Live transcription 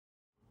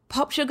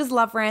Pop Sugar's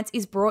Love Rants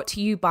is brought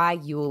to you by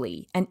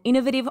Yuli, an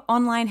innovative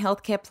online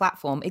healthcare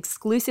platform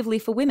exclusively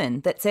for women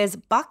that says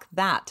buck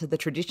that to the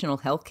traditional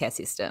healthcare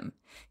system.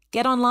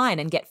 Get online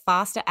and get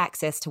faster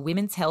access to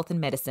women's health and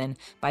medicine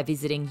by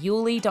visiting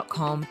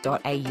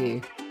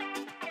yuli.com.au.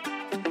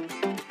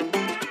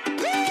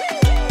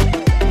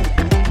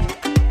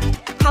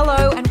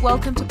 Hello and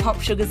welcome to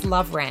Pop Sugar's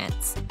Love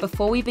Rants.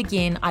 Before we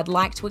begin, I'd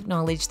like to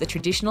acknowledge the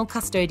traditional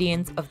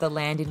custodians of the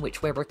land in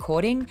which we're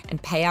recording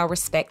and pay our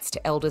respects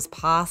to elders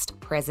past,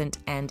 present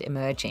and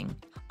emerging.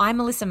 I'm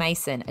Melissa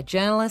Mason, a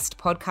journalist,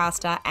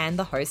 podcaster and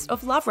the host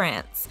of Love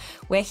Rants.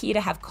 We're here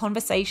to have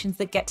conversations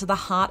that get to the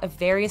heart of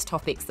various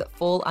topics that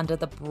fall under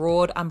the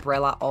broad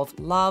umbrella of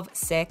love,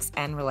 sex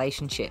and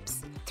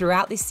relationships.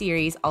 Throughout this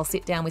series, I'll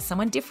sit down with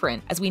someone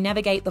different as we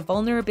navigate the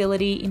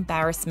vulnerability,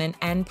 embarrassment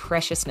and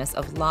preciousness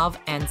of love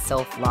and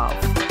self-love.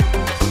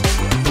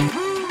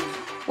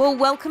 Well,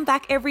 welcome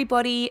back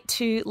everybody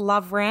to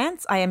Love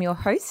Rants. I am your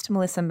host,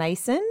 Melissa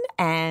Mason,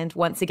 and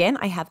once again,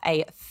 I have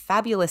a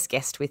fabulous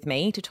guest with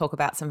me to talk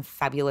about some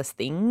fabulous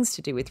things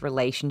to do with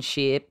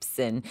relationships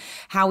and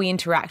how we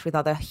interact with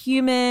other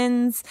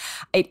humans.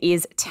 It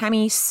is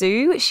Tammi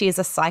Sue. She is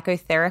a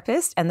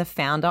psychotherapist and the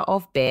founder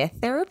of Bear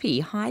Therapy.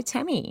 Hi,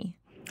 Tammi.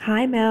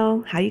 Hi,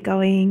 Mel. How you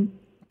going?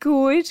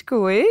 Good,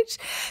 good.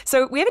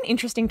 So we have an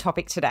interesting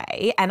topic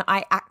today, and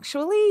I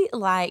actually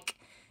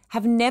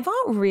have never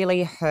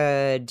really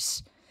heard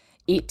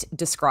it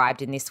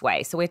described in this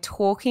way. So we're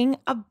talking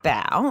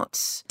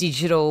about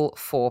digital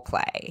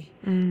foreplay.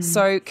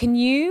 So can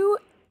you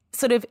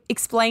sort of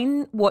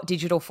explain what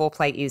digital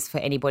foreplay is for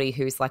anybody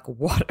who's like,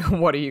 what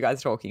are you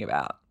guys talking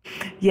about?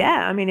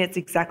 Yeah, I mean, it's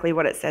exactly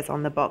what it says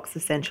on the box,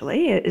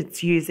 essentially.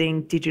 It's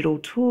using digital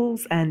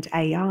tools and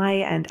AI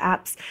and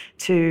apps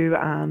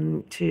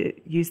to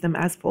use them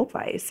as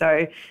foreplay.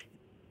 So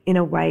in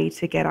a way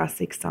to get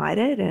us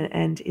excited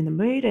and in the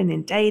mood and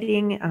in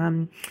dating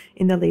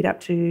in the lead up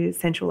to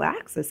sensual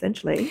acts,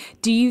 essentially.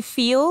 Do you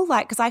feel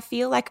like, because I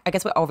feel like, I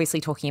guess we're obviously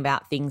talking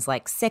about things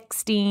like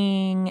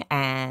sexting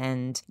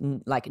and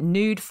like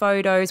nude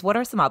photos. What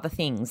are some other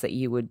things that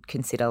you would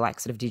consider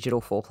like sort of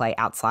digital foreplay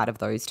outside of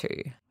those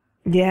two?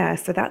 Yeah,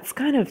 so that's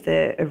kind of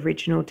the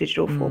original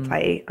digital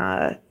foreplay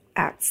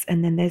acts.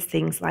 And then there's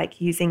things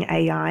like using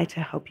AI to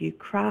help you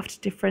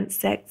craft different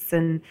sets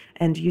and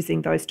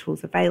using those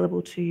tools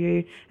available to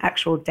you,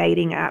 actual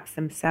dating apps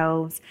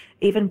themselves,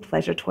 even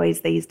pleasure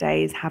toys these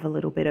days have a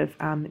little bit of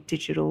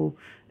digital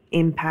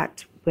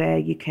impact where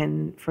you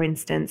can, for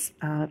instance,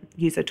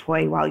 use a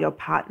toy while your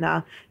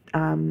partner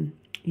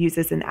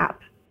uses an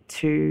app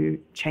to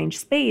change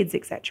speeds,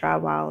 etc.,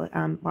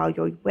 while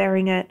you're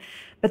wearing it.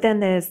 But then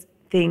there's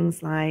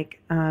things like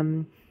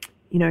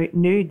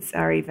nudes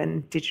are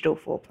even digital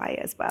foreplay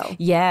as well.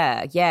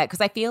 Yeah,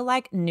 because I feel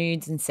like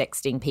nudes and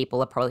sexting,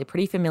 people are probably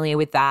pretty familiar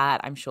with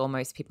that. I'm sure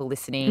most people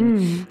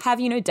listening have,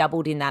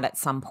 dabbled in that at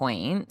some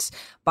point.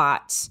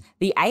 But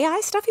the AI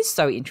stuff is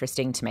so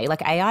interesting to me.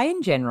 Like AI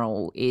in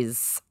general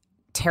is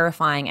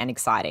terrifying and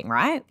exciting,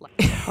 right?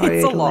 Totally.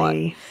 It's a lot.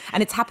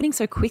 And it's happening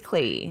so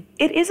quickly.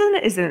 It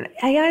isn't.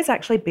 AI has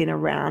actually been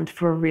around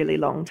for a really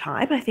long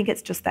time. I think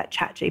it's just that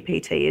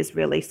ChatGPT is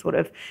really sort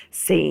of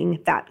seeing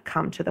that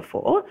come to the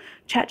fore.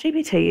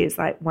 ChatGPT is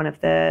like one of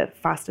the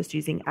fastest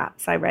using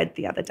apps I read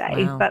the other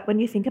day. Wow. But when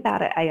you think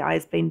about it, AI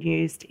has been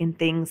used in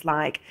things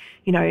like,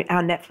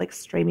 our Netflix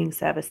streaming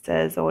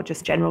services or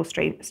just general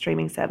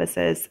streaming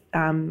services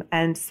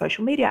and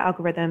social media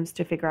algorithms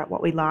to figure out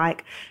what we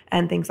like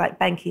and things like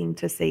banking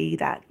to see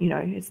that,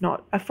 it's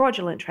not a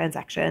fraudulent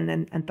transaction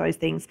and those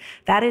things.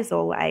 That is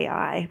all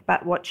AI.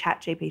 But what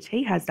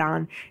ChatGPT has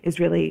done is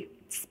really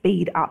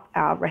speed up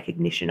our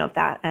recognition of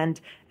that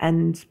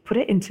and put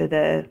it into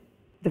the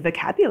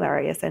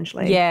vocabulary,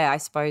 essentially. Yeah, I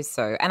suppose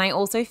so. And I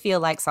also feel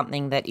like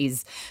something that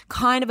is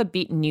kind of a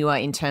bit newer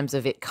in terms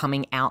of it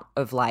coming out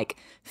of like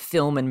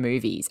film and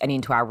movies and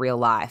into our real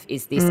life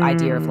is this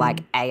idea of like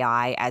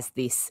AI as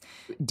this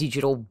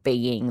digital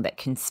being that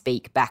can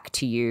speak back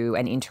to you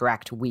and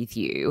interact with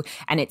you.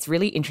 And it's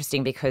really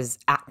interesting because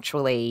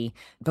actually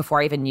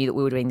before I even knew that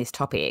we were doing this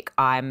topic,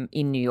 I'm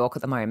in New York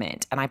at the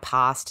moment and I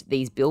passed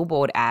these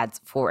billboard ads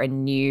for a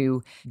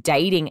new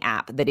dating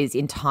app that is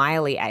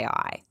entirely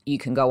AI. You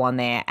can go on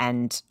there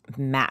and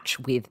match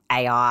with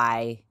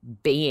AI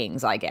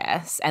beings, I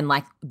guess. And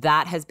like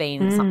that has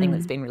been something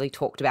that's been really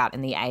talked about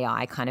in the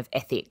AI kind of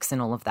ethics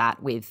and all of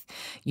that with,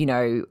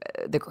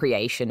 the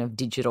creation of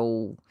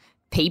digital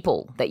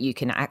people that you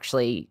can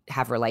actually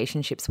have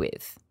relationships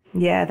with.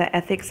 Yeah, the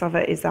ethics of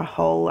it is a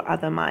whole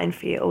other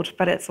minefield,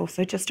 but it's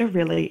also just a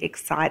really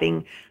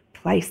exciting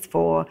place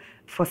for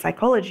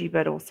psychology,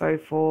 but also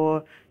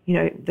for,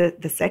 the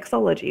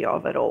sexology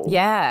of it all.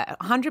 Yeah,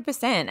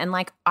 100%. And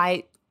like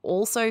I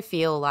also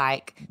feel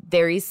like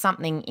there is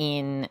something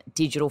in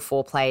digital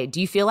foreplay. Do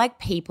you feel like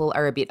people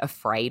are a bit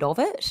afraid of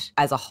it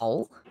as a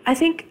whole? I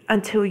think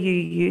until you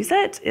use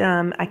it,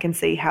 I can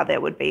see how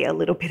there would be a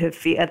little bit of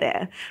fear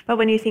there. But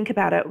when you think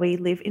about it, we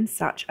live in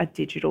such a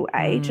digital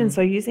age. And so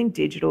using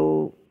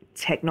digital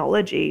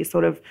technology,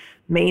 sort of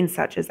means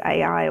such as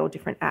AI or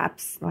different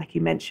apps, like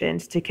you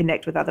mentioned, to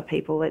connect with other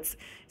people, it's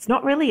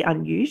not really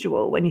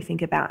unusual when you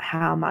think about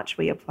how much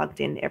we are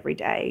plugged in every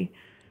day.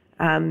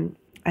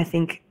 I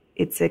think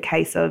it's a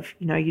case of,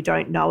 you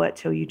don't know it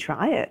till you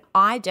try it.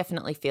 I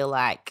definitely feel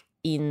like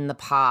in the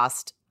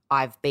past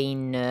I've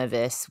been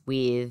nervous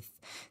with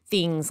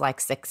things like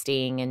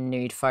sexting and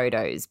nude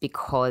photos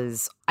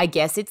because I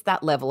guess it's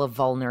that level of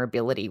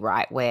vulnerability,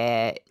 right?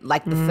 Where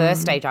like the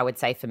first stage I would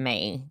say for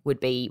me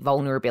would be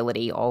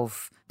vulnerability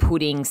of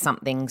putting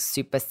something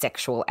super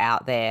sexual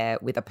out there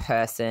with a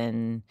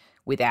person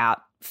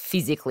without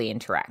physically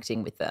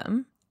interacting with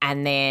them.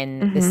 And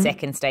then the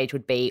second stage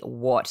would be,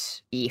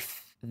 what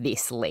if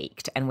this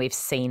leaked? And we've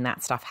seen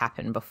that stuff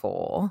happen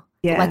before.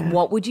 Yeah. Like,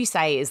 what would you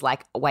say is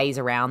like ways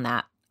around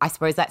that? I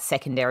suppose that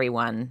secondary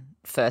one,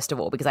 first of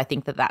all, because I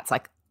think that that's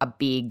like a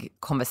big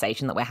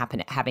conversation that we're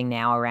having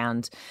now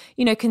around,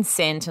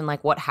 consent and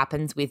like what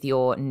happens with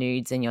your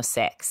nudes and your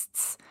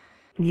sexts.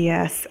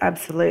 Yes,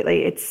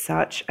 absolutely. It's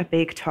such a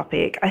big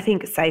topic. I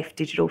think safe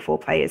digital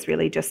foreplay is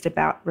really just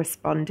about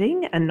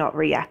responding and not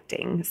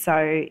reacting.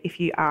 So if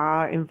you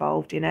are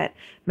involved in it,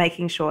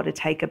 making sure to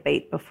take a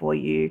beat before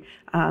you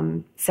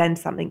send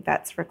something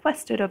that's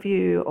requested of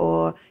you,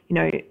 or,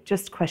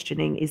 just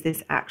questioning, is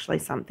this actually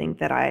something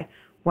that I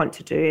want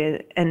to do?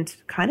 And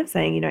kind of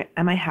saying,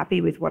 am I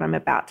happy with what I'm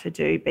about to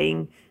do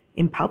being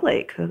in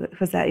public?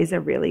 Because that is a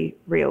really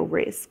real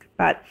risk.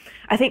 But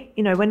I think,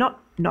 we're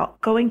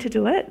not going to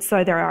do it.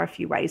 So there are a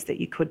few ways that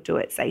you could do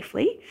it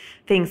safely.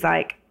 Things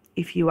like,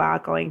 if you are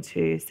going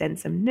to send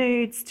some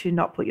nudes, to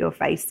not put your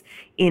face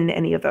in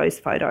any of those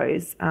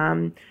photos,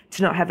 to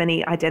not have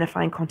any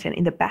identifying content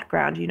in the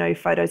background,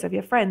 photos of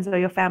your friends or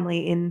your family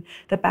in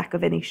the back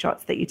of any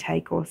shots that you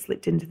take, or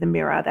slipped into the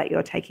mirror that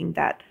you're taking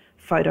that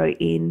photo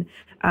in.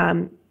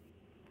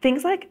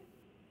 Things like,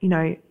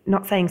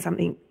 not saying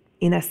something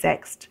in a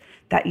sext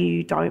that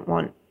you don't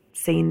want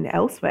seen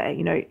elsewhere.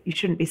 You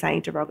shouldn't be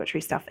saying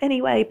derogatory stuff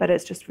anyway, but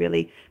it's just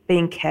really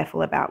being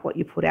careful about what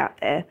you put out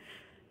there.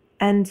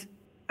 And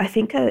I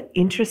think an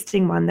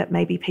interesting one that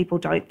maybe people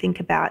don't think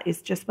about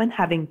is just when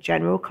having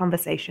general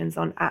conversations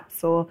on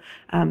apps or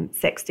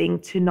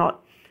sexting, to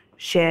not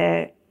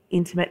share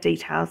intimate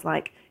details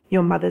like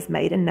your mother's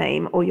maiden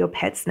name or your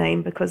pet's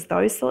name, because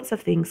those sorts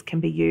of things can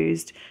be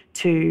used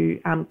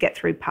to get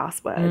through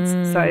passwords.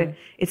 So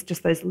it's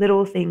just those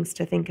little things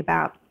to think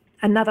about.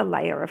 Another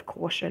layer of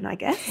caution, I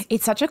guess.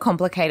 It's such a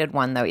complicated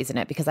one though, isn't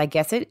it? Because I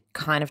guess it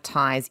kind of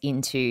ties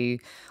into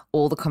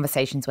all the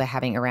conversations we're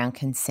having around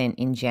consent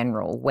in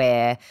general,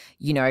 where,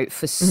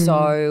 for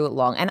so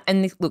long,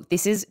 and look,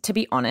 this is, to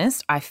be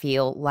honest, I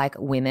feel like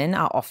women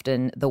are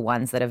often the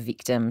ones that are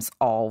victims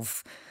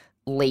of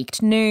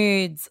leaked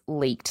nudes,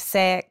 leaked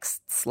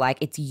sexts. Like,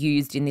 it's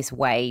used in this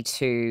way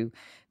to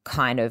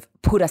kind of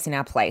put us in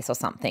our place or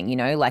something,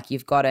 like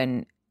you've got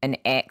an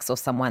ex or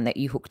someone that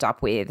you hooked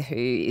up with who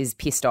is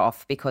pissed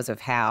off because of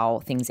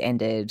how things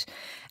ended,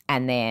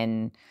 and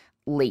then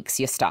leaks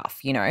your stuff,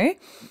 And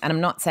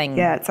I'm not saying...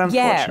 Yeah, it's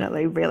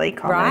unfortunately really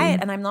common. Right?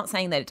 And I'm not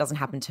saying that it doesn't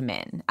happen to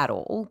men at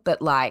all,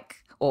 but like,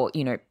 or,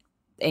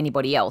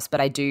 anybody else. But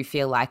I do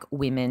feel like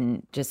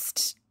women,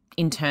 just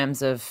in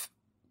terms of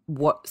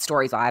what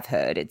stories I've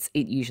heard, it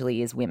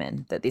usually is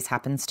women that this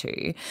happens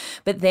to.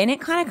 But then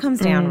it kind of comes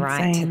down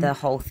to the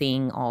whole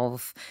thing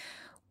of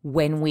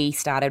when we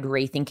started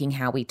rethinking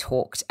how we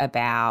talked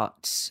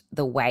about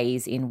the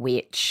ways in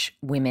which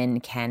women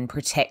can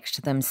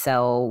protect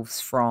themselves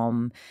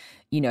from,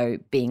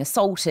 being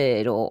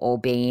assaulted or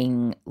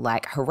being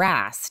like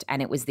harassed.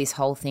 And it was this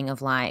whole thing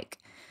of like,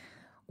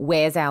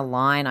 where's our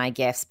line, I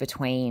guess,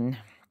 between,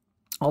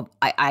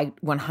 I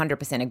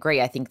 100% agree.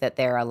 I think that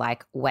there are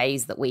like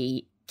ways that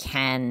we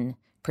can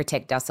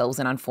protect ourselves,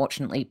 and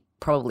unfortunately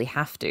probably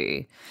have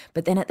to.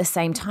 But then at the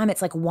same time,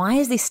 it's like, why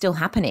is this still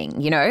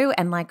happening,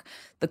 And like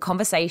the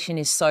conversation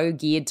is so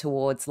geared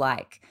towards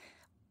like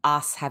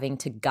us having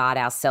to guard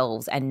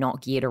ourselves, and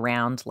not geared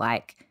around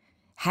like,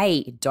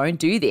 hey, don't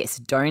do this.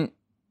 Don't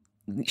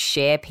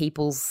share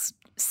people's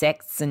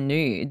sexts and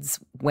nudes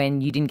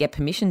when you didn't get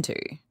permission to.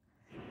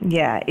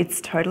 Yeah,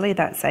 it's totally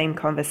that same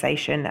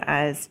conversation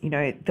as,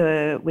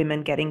 the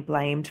women getting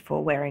blamed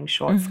for wearing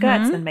short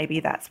skirts, and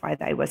maybe that's why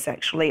they were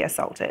sexually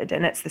assaulted.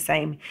 And it's the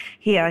same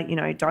here,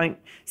 don't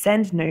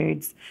send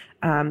nudes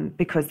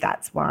because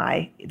that's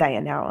why they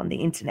are now on the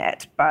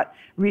internet. But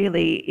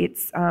really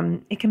it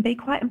can be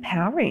quite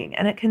empowering,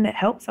 and it can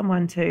help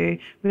someone to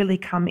really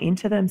come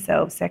into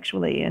themselves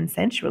sexually and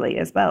sensually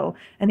as well,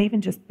 and even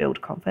just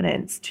build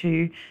confidence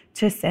to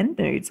send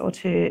nudes or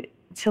to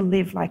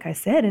live, like I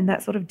said, in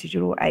that sort of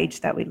digital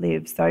age that we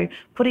live. So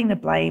putting the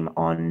blame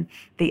on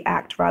the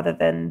act rather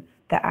than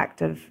the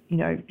act of,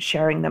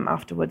 sharing them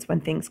afterwards when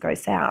things go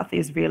south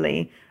is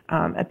really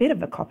a bit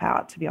of a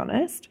cop-out, to be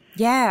honest.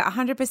 Yeah,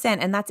 100%.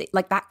 And that's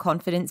like that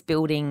confidence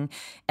building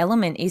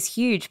element is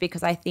huge,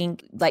 because I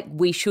think like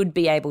we should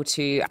be able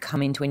to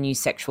come into a new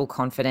sexual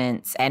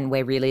confidence, and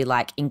we're really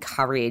like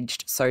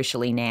encouraged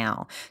socially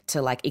now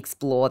to like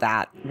explore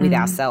that with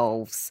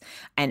ourselves,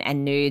 and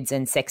nudes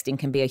and sexting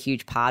can be a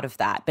huge part of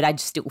that. But I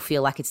just still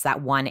feel like it's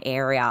that one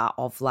area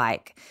of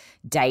like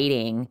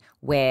dating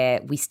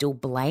where we still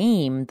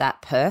blame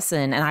that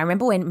person. And I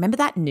remember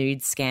that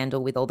nude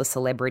scandal with all the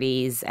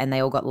celebrities and they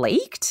all got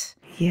leaked?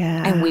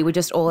 Yeah. And we were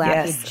just all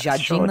out here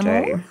judging them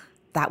all.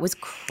 That was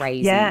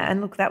crazy. Yeah,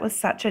 and look, that was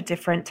such a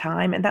different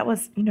time. And that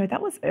was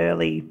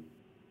early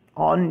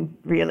on,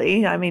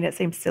 really. I mean, it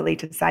seems silly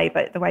to say,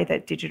 but the way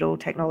that digital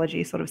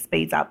technology sort of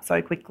speeds up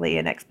so quickly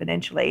and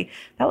exponentially,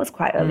 that was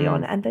quite early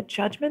on. And the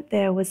judgment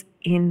there was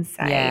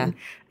insane. Yeah.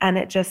 And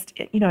it just,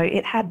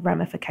 it had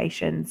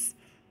ramifications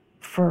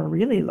for a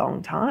really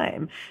long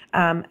time.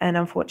 And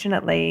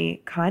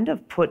unfortunately kind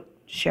of put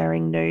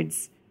sharing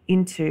nudes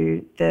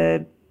into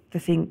the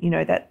thing,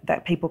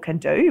 that people can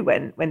do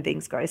when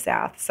things go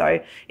south. So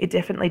it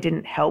definitely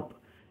didn't help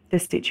the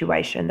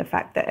situation, the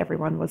fact that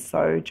everyone was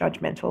so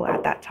judgmental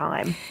at that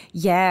time.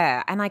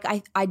 Yeah. And like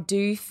I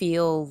do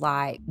feel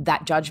like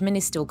that judgment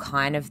is still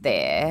kind of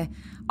there.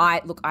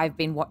 I've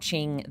been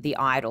watching The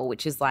Idol,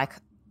 which is like,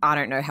 I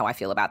don't know how I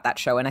feel about that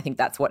show, and I think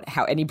that's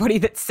how anybody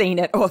that's seen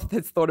it or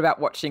has thought about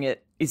watching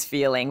it is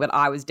feeling. But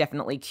I was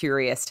definitely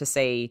curious to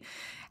see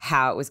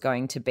how it was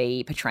going to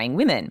be portraying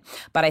women.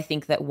 But I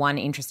think that one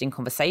interesting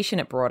conversation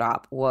it brought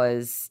up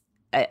was,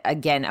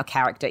 again, a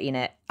character in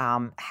it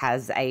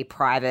has a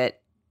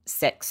private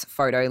sex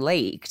photo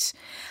leaked,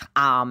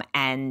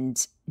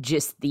 and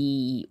just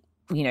the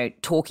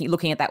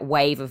looking at that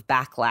wave of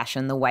backlash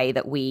and the way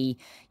that we,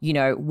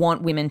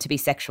 want women to be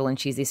sexual. And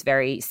she's this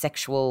very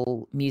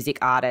sexual music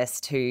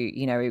artist who,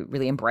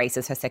 really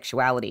embraces her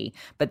sexuality.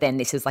 But then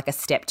this is like a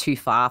step too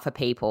far for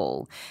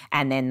people.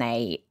 And then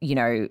they,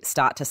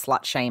 start to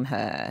slut shame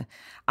her.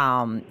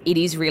 It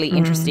is really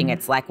interesting.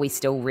 It's like we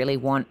still really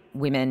want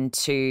women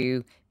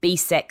to be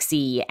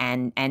sexy,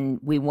 and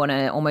we want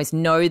to almost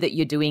know that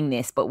you're doing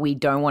this, but we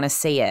don't want to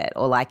see it,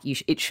 or like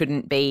it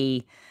shouldn't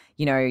be.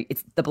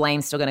 It's the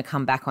blame's still going to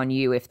come back on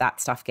you if that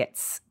stuff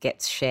gets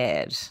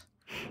shared.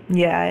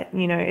 Yeah,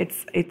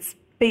 it's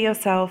be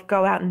yourself,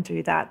 go out and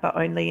do that, but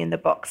only in the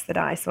box that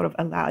I sort of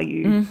allow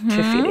you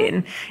to fit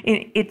in.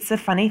 It's a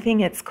funny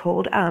thing. It's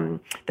called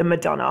the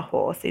Madonna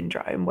whore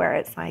syndrome, where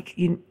it's like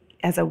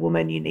as a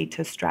woman, you need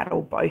to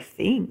straddle both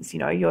things.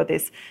 You're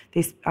this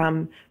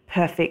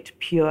perfect,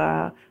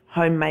 pure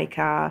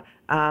homemaker.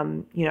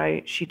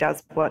 She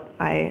does what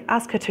I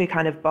ask her to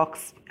kind of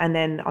box. And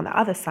then on the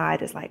other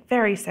side is like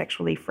very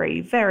sexually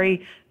free,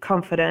 very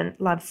confident,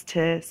 loves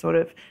to sort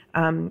of,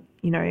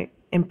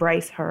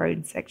 embrace her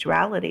own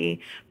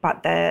sexuality.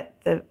 But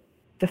the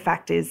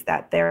fact is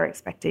that they're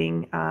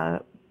expecting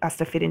us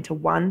to fit into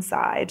one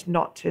side,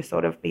 not to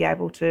sort of be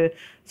able to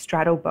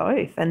straddle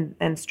both,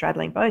 and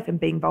straddling both and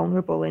being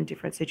vulnerable in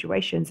different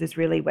situations is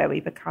really where we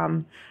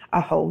become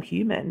a whole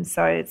human.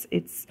 So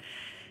it's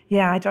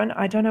yeah, I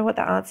don't know what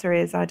the answer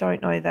is. I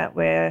don't know that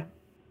we're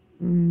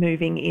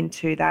moving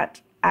into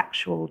that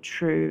actual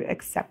true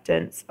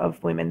acceptance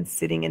of women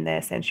sitting in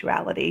their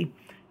sensuality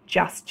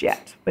just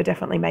yet. We're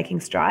definitely making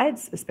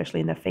strides,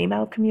 especially in the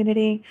female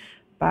community,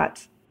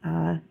 but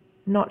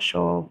not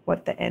sure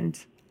what the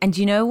end and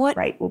do you know what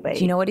rate will be. Do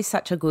you know what is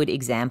such a good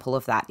example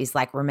of that is,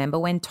 like, remember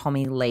when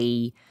Tommy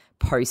Lee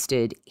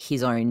posted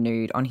his own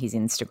nude on his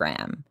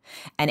Instagram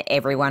and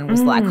everyone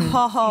was like, yes.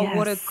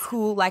 What a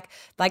cool, like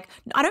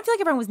I don't feel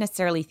like everyone was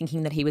necessarily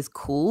thinking that he was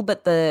cool,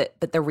 but the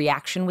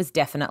reaction was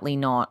definitely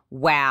not,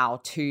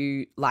 wow,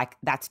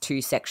 that's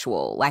too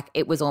sexual. Like,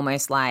 it was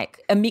almost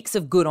like a mix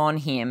of good on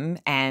him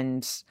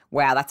and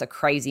wow, that's a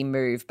crazy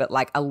move, but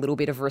like a little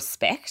bit of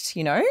respect,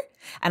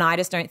 And I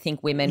just don't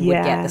think women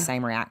would get the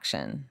same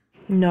reaction.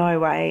 No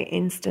way.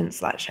 Instant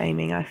slut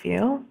shaming, I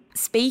feel.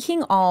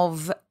 Speaking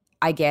of,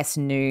 I guess,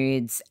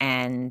 nudes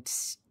and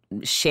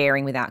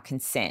sharing without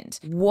consent,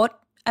 what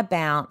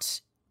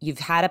about you've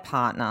had a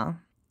partner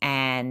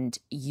and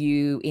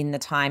you, in the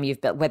time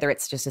you've built, whether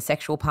it's just a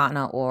sexual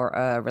partner or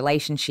a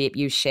relationship,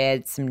 you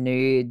shared some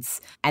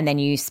nudes and then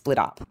you split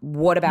up.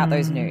 What about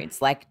those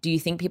nudes? Like, do you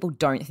think people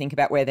don't think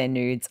about where their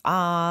nudes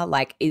are?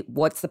 Like,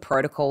 what's the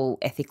protocol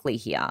ethically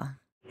here?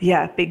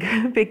 Yeah,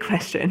 big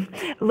question.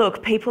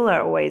 Look, people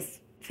are always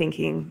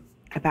thinking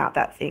about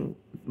that thing,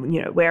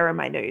 where are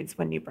my nudes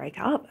when you break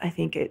up? I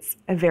think it's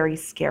a very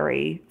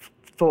scary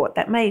thought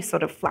that may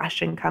sort of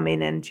flash and come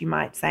in, and you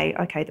might say,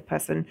 okay, the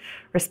person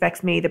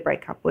respects me, the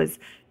breakup was,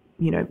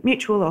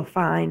 mutual or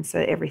fine, so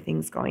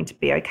everything's going to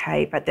be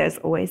okay. But there's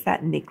always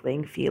that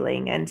niggling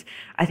feeling. And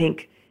I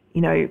think,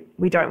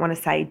 we don't want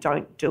to say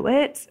don't do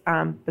it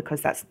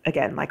because that's,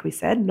 again, like we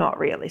said, not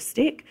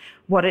realistic.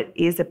 What it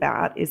is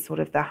about is sort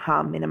of the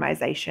harm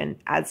minimization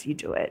as you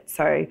do it.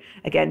 So,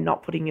 again,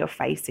 not putting your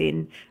face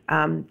in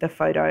the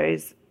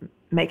photos,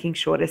 making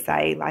sure to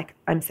say, like,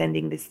 I'm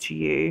sending this to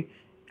you,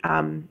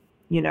 in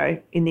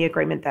the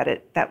agreement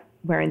that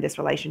we're in this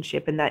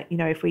relationship, and that,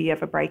 if we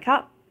ever break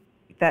up,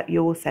 that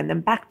you'll send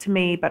them back to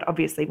me, but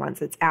obviously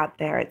once it's out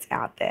there, it's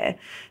out there.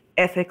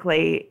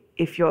 Ethically,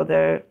 if you're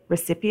the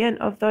recipient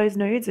of those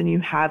nudes and you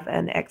have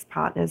an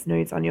ex-partner's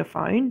nudes on your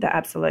phone, the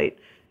absolute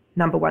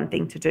number one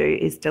thing to do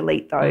is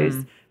delete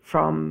those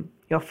from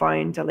your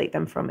phone, delete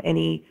them from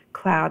any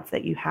clouds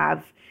that you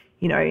have.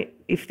 You know,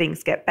 if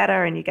things get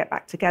better and you get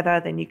back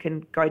together, then you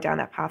can go down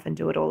that path and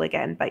do it all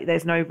again. But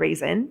there's no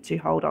reason to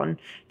hold on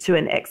to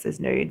an ex's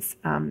nudes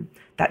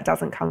that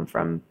doesn't come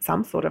from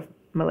some sort of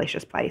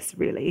malicious place,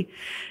 really.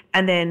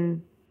 And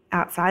then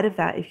outside of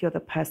that, if you're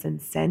the person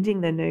sending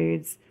the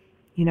nudes,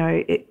 you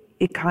know, it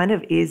kind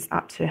of is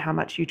up to how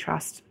much you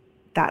trust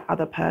that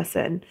other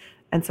person.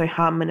 And so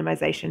harm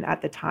minimization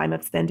at the time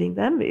of sending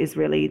them is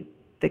really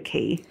the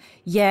key.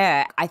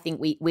 Yeah, I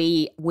think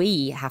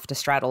we have to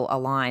straddle a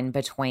line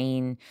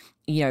between,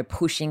 you know,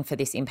 pushing for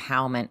this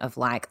empowerment of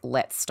like,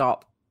 let's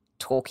stop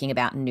talking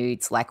about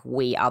nudes like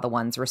we are the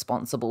ones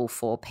responsible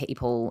for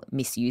people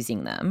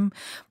misusing them,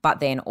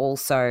 but then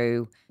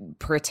also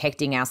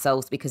protecting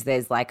ourselves because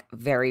there's like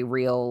very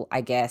real,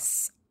 I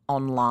guess,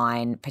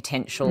 online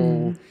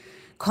potential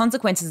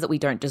consequences that we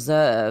don't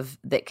deserve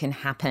that can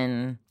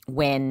happen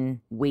when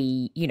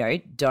we, you know,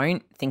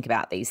 don't think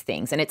about these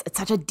things. And it's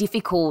such a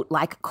difficult,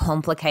 like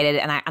complicated,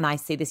 and I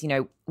see this, you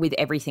know, with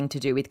everything to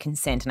do with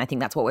consent. And I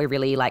think that's what we're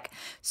really like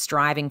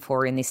striving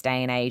for in this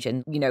day and age,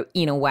 and, you know,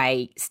 in a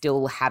way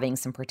still having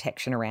some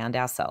protection around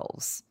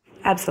ourselves.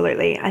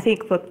 Absolutely. I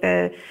think, look,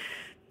 the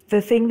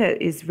thing that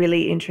is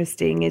really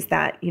interesting is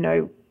that, you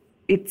know,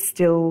 it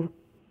still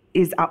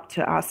is up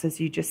to us,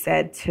 as you just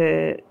said,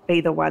 to be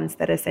the ones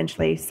that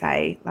essentially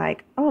say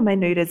like, oh, my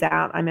nude is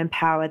out, I'm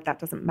empowered, that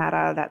doesn't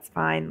matter, that's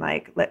fine.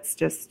 Like, let's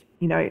just,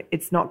 you know,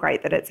 it's not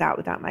great that it's out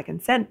without my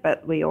consent,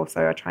 but we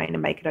also are trying to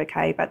make it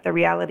okay. But the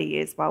reality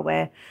is, while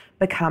we're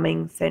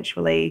becoming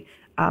essentially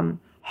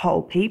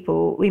whole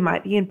people, we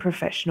might be in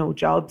professional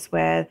jobs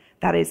where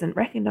that isn't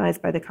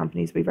recognised by the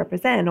companies we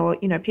represent, or,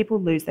 you know,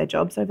 people lose their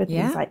jobs over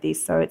things like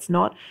this. So it's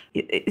not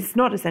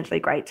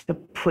essentially great to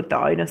put the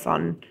onus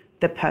on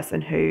the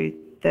person who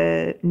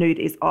the nude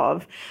is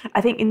of.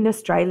 I think in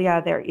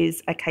Australia there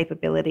is a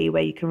capability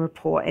where you can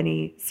report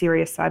any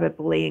serious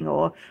cyberbullying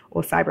or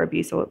cyber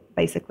abuse, or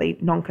basically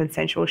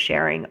non-consensual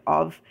sharing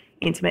of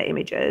intimate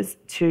images,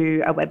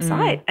 to a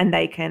website, and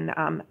they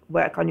can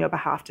work on your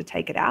behalf to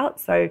take it out.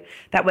 So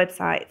that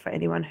website, for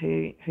anyone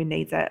who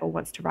needs it or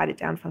wants to write it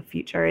down for the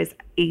future, is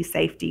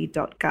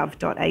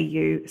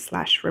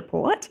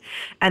esafety.gov.au/report.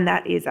 And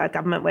that is a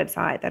government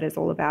website that is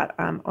all about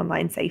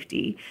online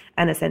safety.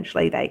 And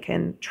essentially they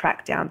can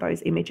track down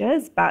those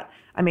images. But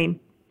I mean,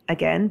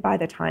 again, by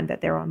the time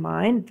that they're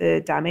online,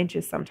 the damage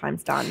is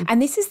sometimes done.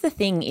 And this is the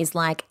thing, is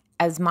like,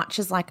 as much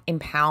as like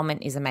empowerment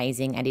is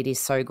amazing, and it is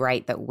so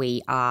great that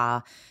we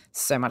are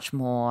so much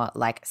more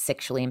like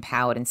sexually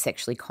empowered and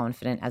sexually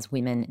confident as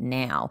women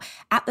now,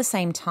 at the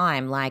same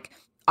time, like,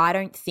 I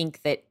don't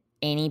think that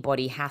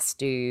anybody has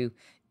to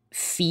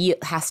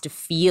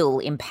feel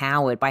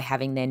empowered by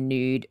having their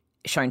nude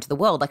shown to the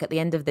world. Like, at the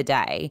end of the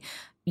day,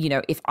 you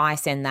know, if I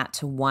send that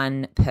to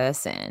one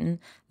person,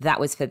 that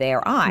was for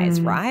their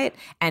eyes, right?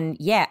 And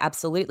yeah,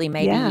 absolutely.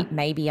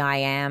 Maybe I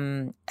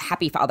am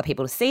happy for other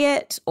people to see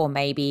it, or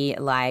maybe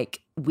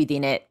like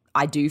within it,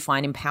 I do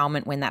find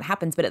empowerment when that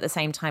happens. But at the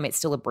same time, it's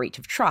still a breach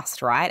of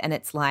trust, right? And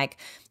it's like,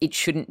 it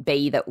shouldn't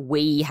be that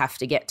we have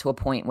to get to a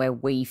point where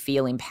we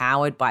feel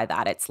empowered by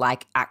that. It's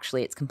like,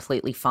 actually, it's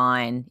completely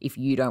fine if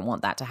you don't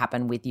want that to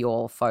happen with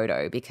your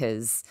photo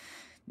because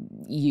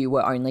you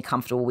were only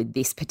comfortable with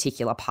this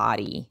particular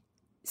party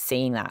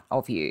seeing that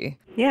of you.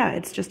 Yeah,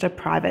 it's just a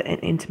private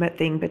and intimate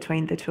thing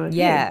between the two of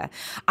you. Yeah.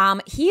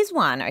 Here's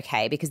one,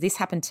 okay, because this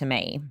happened to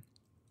me.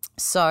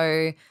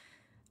 So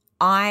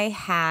I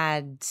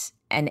had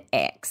an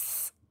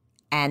ex,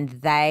 and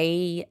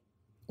they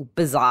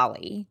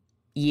bizarrely,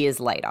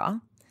 years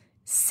later,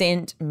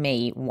 sent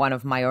me one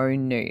of my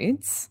own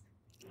nudes,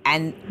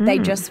 and they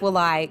just were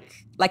like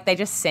they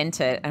just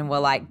sent it and were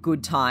like,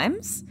 good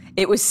times.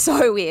 It was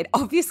so weird.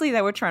 Obviously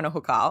they were trying to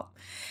hook up,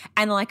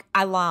 and like,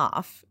 I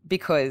laugh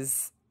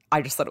because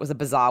I just thought it was a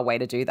bizarre way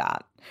to do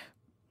that.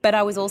 But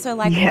I was also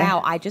like,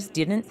 wow, I just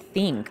didn't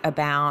think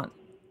about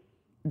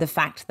the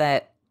fact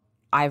that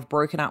I've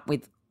broken up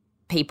with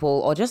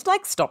people, or just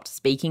like stopped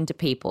speaking to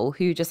people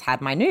who just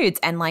had my nudes.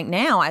 And like,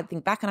 now I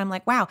think back and I'm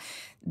like, wow,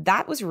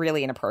 that was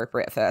really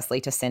inappropriate,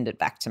 firstly, to send it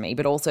back to me,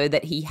 but also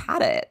that he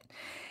had it.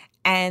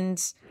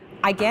 And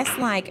I guess,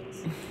 like,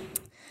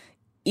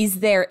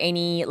 is there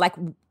any, like,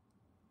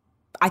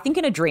 I think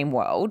in a dream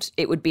world,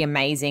 it would be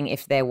amazing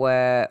if there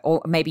were, or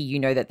maybe you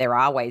know that there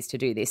are ways to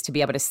do this, to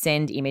be able to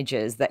send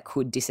images that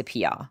could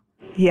disappear.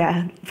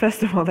 Yeah.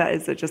 First of all, that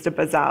is just a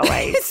bizarre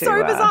way it's to,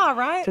 so bizarre,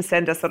 right? to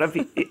send a sort of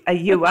a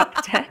you up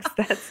text.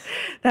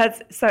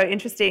 That's so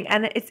interesting.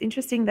 And it's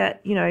interesting that,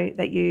 you know,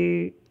 that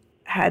you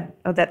had,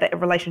 or that the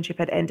relationship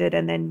had ended,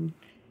 and then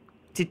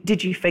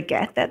did you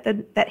forget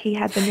that he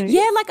had the news?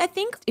 Yeah, like, I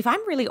think, if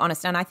I'm really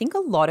honest, and I think a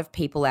lot of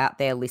people out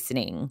there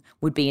listening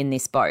would be in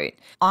this boat,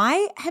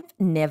 I have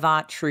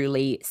never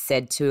truly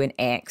said to an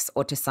ex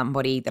or to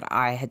somebody that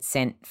I had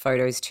sent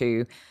photos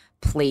to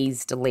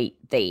please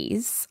delete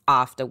these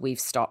after we've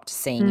stopped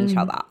seeing each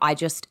other. I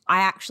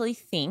actually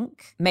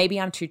think maybe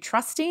I'm too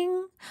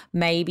trusting.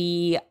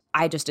 Maybe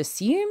I just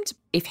assumed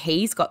if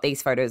he's got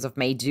these photos of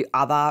me, do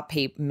other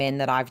men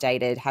that I've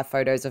dated have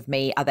photos of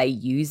me? Are they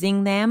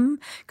using them?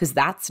 Because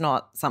that's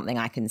not something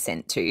I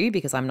consent to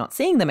because I'm not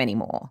seeing them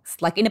anymore.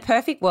 Like in a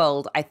perfect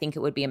world, I think it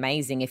would be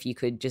amazing if you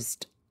could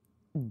just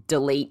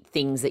delete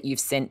things that you've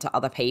sent to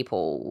other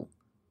people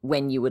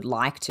when you would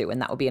like to,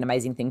 and that would be an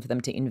amazing thing for them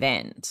to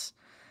invent.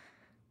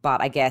 But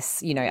I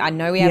guess, I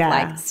know we have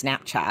like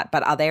Snapchat,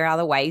 but are there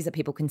other ways that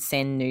people can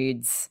send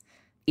nudes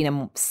in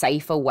a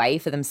safer way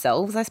for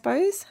themselves, I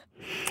suppose?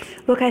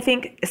 Look, I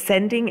think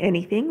sending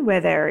anything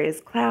where there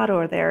is cloud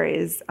or there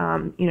is,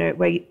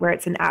 where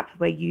it's an app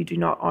where you do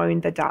not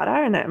own the data.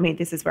 And I mean,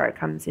 this is where it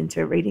comes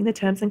into reading the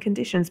terms and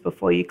conditions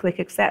before you click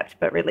accept.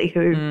 But really,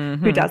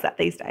 who does that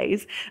these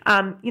days?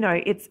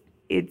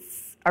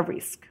 It's a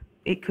risk.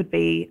 It could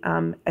be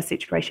a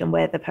situation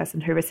where the person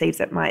who receives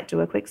it might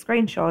do a quick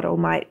screenshot or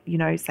might,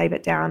 save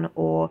it down,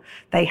 or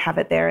they have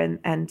it there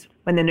and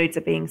when the nudes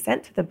are being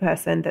sent to the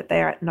person that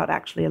they're not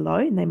actually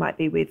alone. They might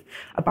be with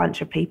a bunch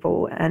of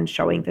people and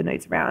showing the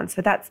nudes around.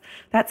 So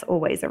that's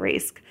always a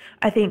risk.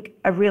 I think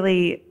a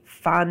really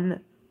fun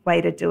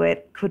way to do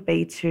it could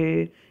be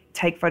to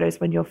take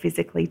photos when you're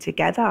physically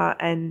together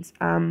and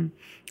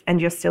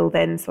you're still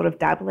then sort of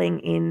dabbling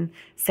in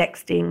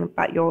sexting,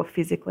 but you're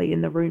physically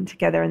in the room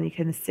together and you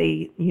can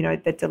see,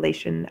 the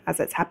deletion as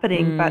it's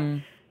happening. But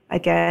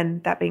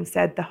again, that being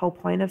said, the whole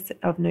point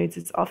of nudes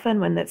is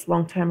often when it's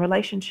long-term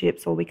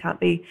relationships or we can't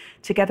be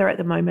together at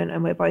the moment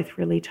and we're both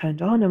really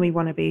turned on and we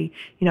want to be,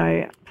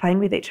 playing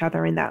with each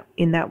other in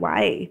that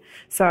way.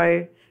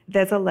 So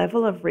there's a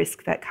level of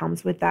risk that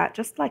comes with that,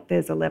 just like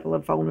there's a level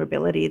of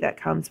vulnerability that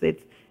comes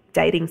with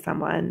dating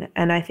someone.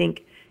 And I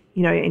think,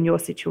 in your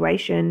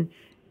situation,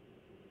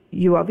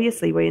 you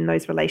obviously were in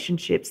those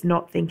relationships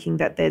not thinking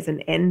that there's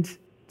an end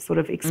sort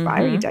of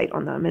expiry date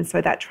on them. And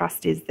so that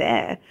trust is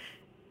there.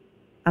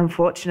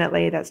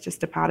 Unfortunately, that's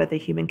just a part of the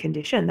human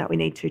condition that we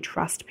need to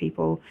trust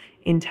people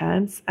in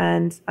terms.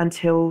 And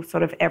until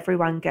sort of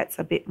everyone gets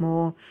a bit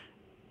more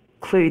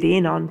clued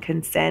in on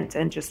consent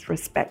and just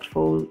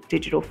respectful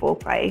digital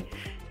foreplay,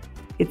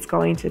 it's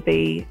going to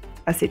be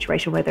a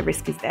situation where the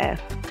risk is there.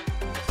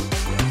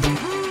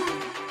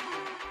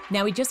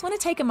 Now, we just want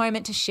to take a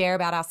moment to share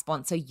about our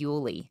sponsor,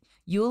 Yuli.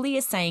 Yuli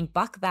is saying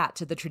buck that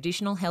to the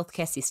traditional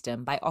healthcare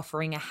system by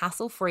offering a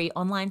hassle-free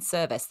online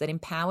service that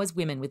empowers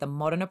women with a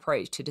modern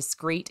approach to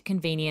discreet,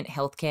 convenient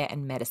healthcare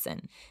and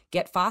medicine.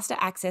 Get faster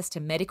access to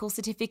medical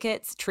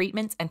certificates,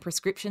 treatments and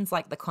prescriptions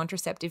like the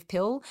contraceptive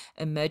pill,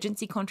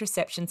 emergency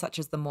contraception such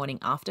as the morning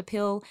after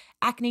pill,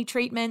 acne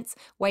treatments,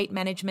 weight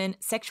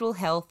management, sexual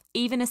health,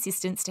 even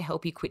assistance to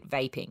help you quit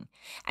vaping.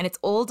 And it's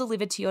all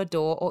delivered to your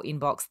door or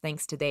inbox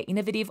thanks to their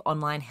innovative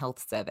online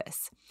health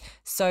service.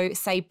 So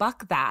say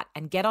buck that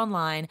and get online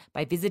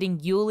by visiting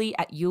Yuli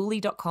at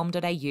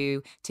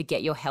yuli.com.au to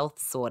get your health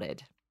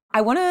sorted.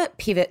 I want to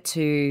pivot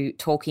to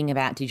talking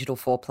about digital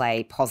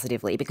foreplay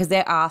positively because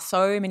there are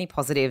so many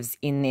positives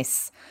in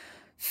this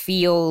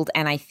field,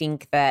 and I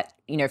think that,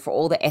 for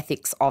all the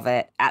ethics of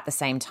it, at the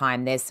same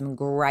time, there's some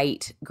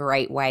great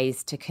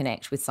ways to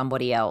connect with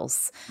somebody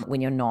else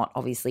when you're not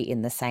obviously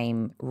in the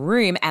same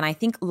room. And I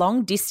think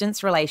long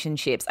distance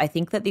relationships, I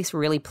think that this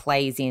really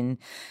plays in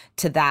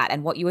to that.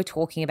 And what you were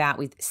talking about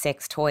with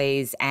sex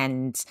toys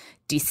and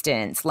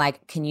distance,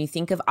 like, can you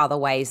think of other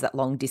ways that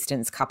long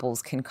distance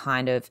couples can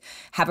kind of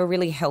have a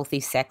really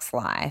healthy sex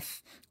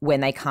life when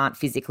they can't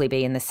physically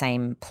be in the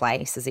same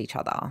place as each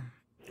other?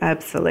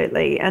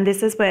 Absolutely. And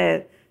this is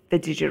where the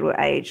digital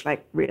age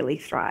really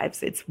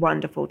thrives. It's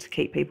wonderful to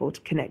keep people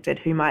connected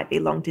who might be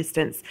long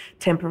distance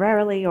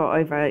temporarily or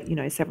over,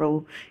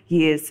 several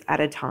years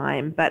at a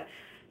time. But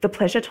the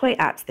pleasure toy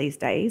apps these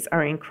days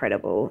are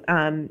incredible.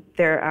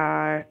 There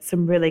are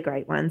some really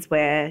great ones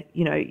where,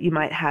 you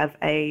might have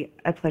a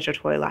pleasure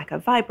toy like a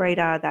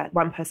vibrator that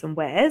one person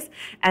wears,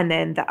 and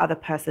then the other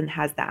person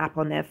has the app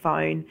on their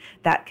phone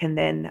that can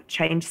then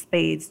change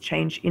speeds,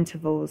 change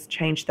intervals,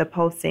 change the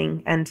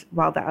pulsing, and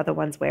while the other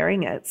one's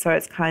wearing it. So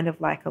it's kind of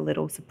like a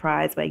little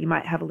surprise where you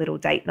might have a little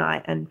date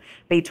night and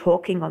be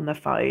talking on the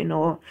phone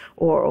or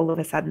all of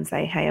a sudden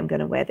say, hey, I'm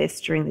going to wear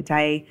this during the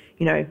day,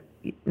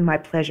 my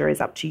pleasure is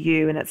up to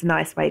you. And it's a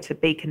nice way to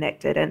be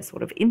connected and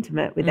sort of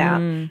intimate without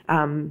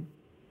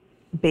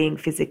being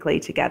physically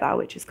together,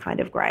 which is kind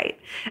of great.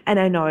 And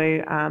I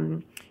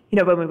know,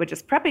 when we were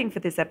just prepping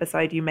for this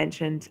episode, you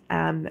mentioned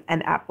an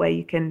app where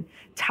you can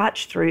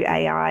touch through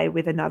AI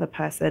with another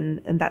person,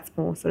 and that's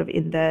more sort of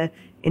in the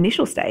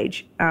initial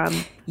stage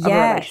of a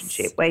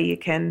relationship where you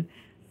can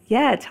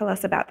Yeah, tell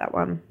us about that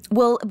one.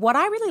 Well, what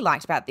I really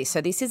liked about this,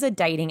 so this is a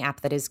dating app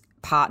that is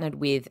partnered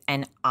with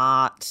an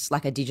art,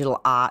 like a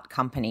digital art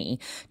company,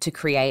 to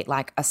create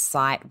like a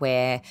site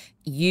where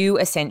you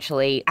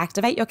essentially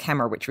activate your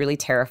camera, which really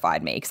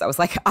terrified me because I was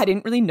like, I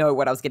didn't really know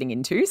what I was getting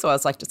into. So I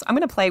was like, I'm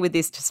going to play with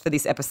this just for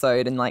this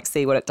episode and like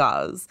see what it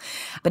does.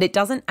 But it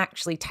doesn't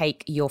actually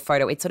take your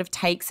photo. It sort of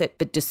takes it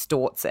but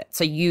distorts it.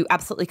 So you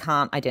absolutely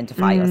can't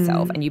identify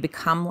yourself, and you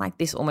become like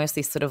this, almost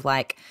this sort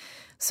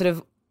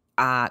of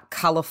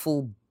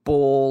colourful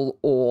ball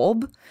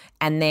orb,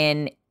 and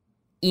then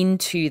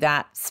into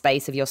that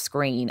space of your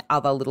screen,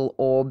 other little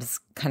orbs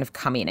kind of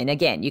come in. And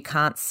again, you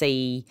can't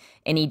see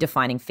any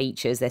defining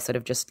features. They're sort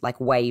of just like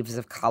waves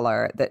of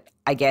colour that,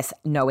 I guess,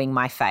 knowing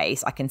my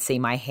face, I can see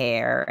my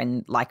hair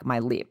and like my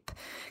lip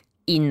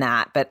in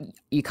that, but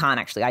you can't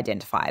actually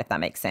identify it, if that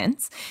makes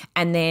sense.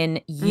 And then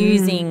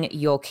using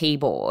your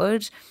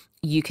keyboard,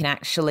 you can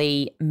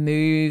actually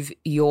move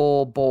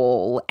your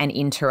ball and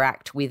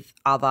interact with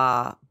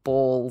other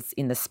balls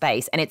in the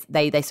space, and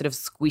they sort of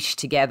squish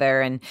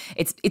together, and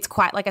it's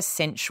quite like a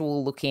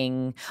sensual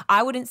looking.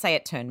 I wouldn't say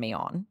it turned me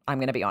on, I'm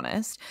going to be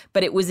honest,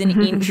 but it was an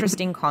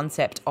interesting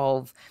concept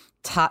of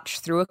touch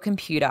through a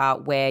computer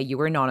where you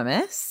were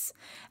anonymous.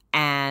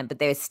 But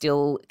there's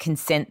still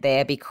consent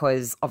there,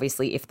 because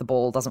obviously if the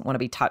ball doesn't want to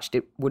be touched,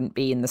 it wouldn't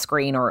be in the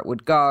screen, or it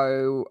would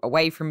go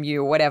away from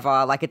you or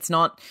whatever. Like, it's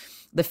not,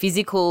 the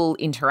physical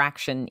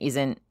interaction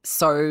isn't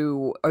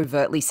so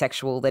overtly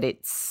sexual that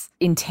it's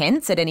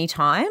intense at any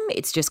time.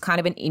 It's just kind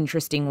of an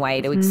interesting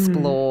way to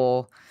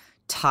explore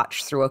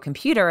touch through a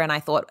computer. And I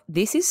thought,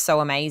 this is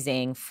so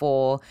amazing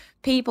for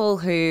people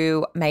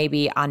who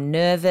maybe are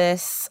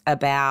nervous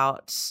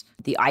about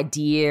the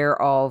idea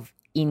of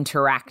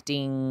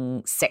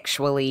interacting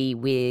sexually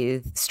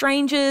with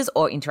strangers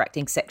or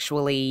interacting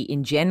sexually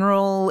in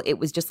general. It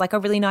was just like a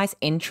really nice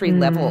entry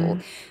level.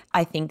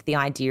 I think the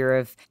idea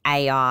of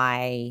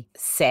AI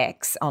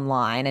sex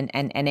online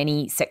and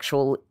any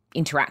sexual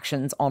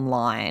interactions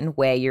online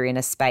where you're in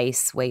a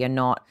space where you're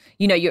not,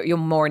 you're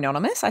more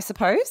anonymous, I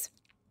suppose.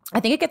 I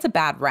think it gets a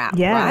bad rap,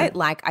 right?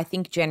 Like, I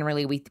think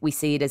generally we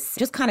see it as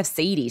just kind of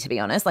seedy, to be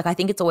honest. Like, I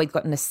think it's always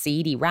gotten a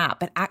seedy rap.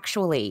 But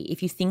actually,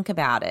 if you think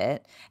about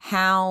it,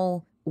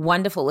 how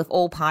wonderful if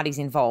all parties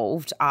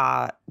involved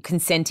are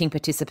consenting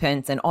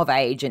participants and of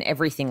age and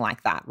everything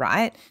like that,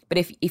 right? But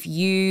if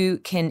you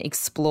can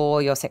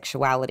explore your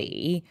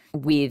sexuality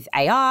with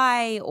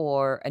AI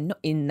or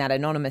in that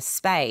anonymous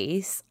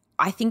space,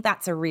 I think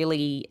that's a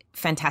really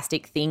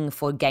fantastic thing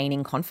for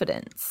gaining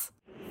confidence.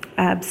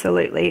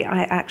 Absolutely.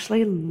 I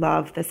actually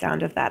love the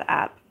sound of that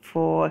app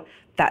for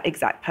that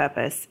exact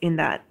purpose, in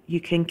that you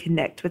can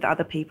connect with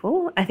other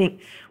people. I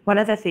think one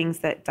of the things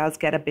that does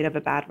get a bit of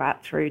a bad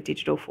rap through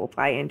digital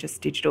foreplay and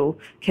just digital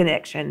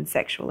connection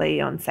sexually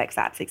on sex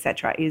apps,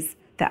 etc., is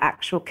the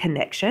actual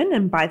connection.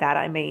 And by that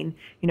I mean,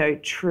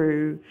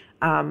 true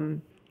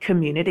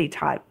community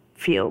type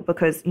feel,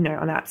 because, on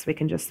apps we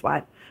can just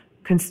swipe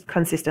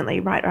consistently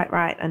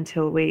right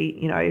until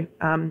we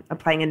are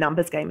playing a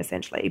numbers game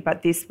essentially.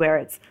 But this, where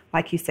it's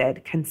like you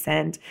said,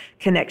 consent,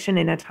 connection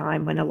in a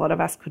time when a lot of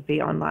us could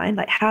be online,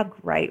 like how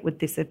great would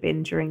this have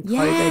been during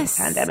COVID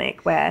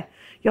pandemic, where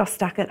you're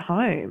stuck at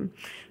home?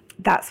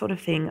 That sort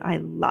of thing I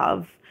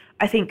love.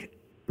 I think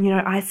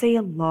I see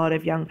a lot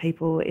of young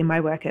people in my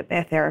work at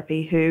Bear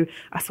Therapy who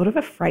are sort of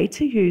afraid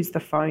to use the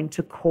phone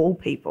to call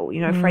people,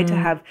 afraid to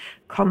have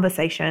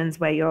conversations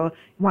where you're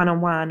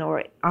one-on-one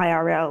or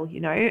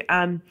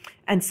IRL,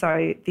 and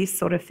so this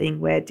sort of thing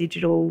where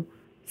digital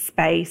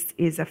space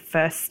is a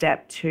first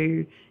step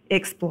to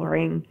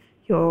exploring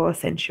your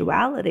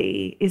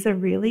sensuality is a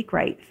really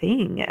great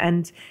thing,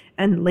 and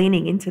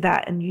leaning into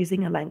that and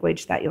using a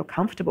language that you're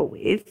comfortable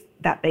with,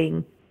 that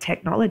being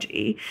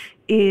technology,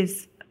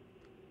 is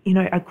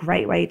a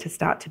great way to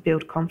start to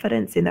build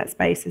confidence in that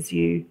space as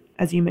you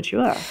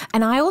mature.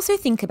 And I also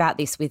think about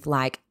this with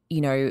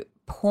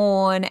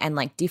porn and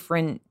like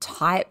different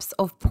types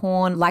of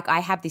porn. Like,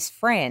 I have this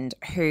friend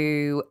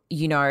who,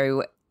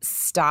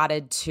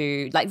 started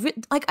to like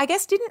I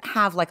guess didn't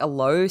have like a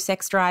low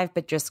sex drive,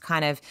 but just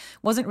kind of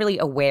wasn't really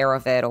aware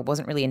of it or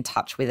wasn't really in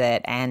touch with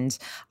it, and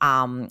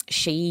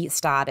she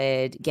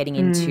started getting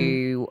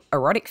into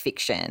erotic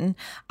fiction,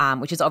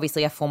 which is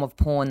obviously a form of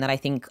porn that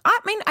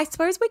I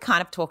suppose we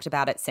kind of talked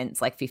about it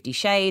since like 50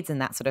 Shades and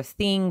that sort of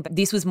thing, but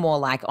this was more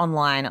like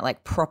online,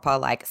 like proper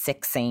like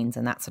sex scenes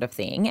and that sort of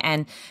thing.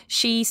 And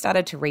she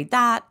started to read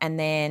that, and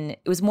then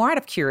it was more out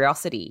of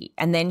curiosity,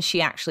 and then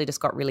she actually just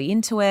got really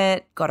into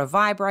it, got a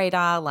vibrator,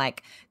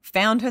 like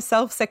found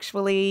herself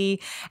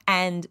sexually,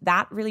 and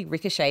that really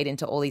ricocheted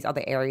into all these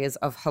other areas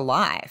of her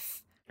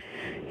life.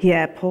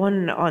 Yeah,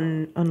 porn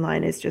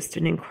online is just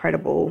an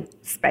incredible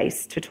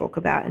space to talk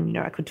about, and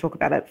I could talk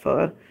about it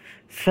for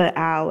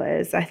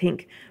hours. I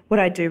think what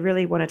I do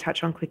really want to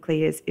touch on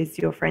quickly is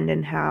your friend,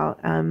 and how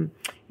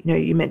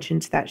you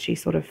mentioned that she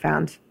sort of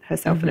found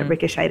herself and it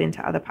ricocheted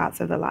into other parts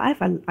of her life.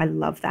 I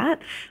love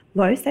that.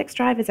 Low sex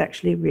drive is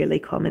actually really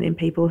common in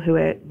people who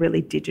are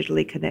really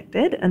digitally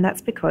connected. And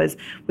that's because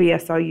we are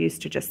so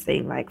used to just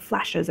seeing like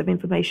flashes of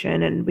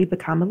information and we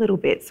become a little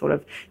bit sort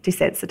of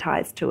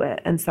desensitized to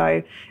it. And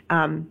so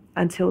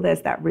until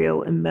there's that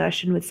real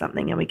immersion with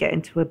something and we get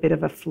into a bit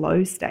of a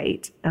flow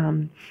state,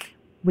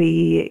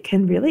 we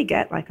can really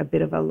get like a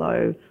bit of a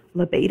low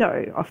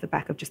libido off the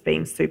back of just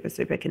being super,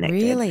 super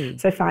connected. Really?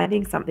 So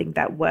finding something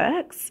that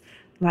works,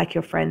 like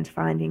your friend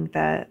finding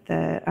the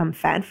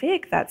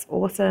fanfic, that's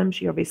awesome.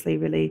 She obviously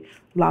really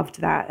loved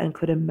that and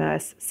could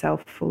immerse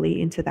self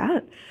fully into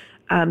that.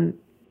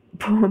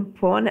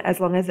 Porn,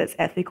 as long as it's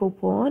ethical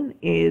porn,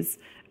 is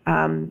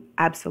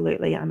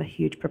absolutely, I'm a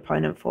huge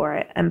proponent for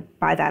it. And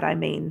by that I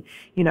mean,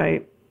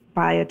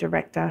 by a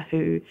director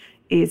who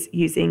is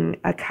using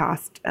a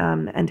cast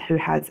and who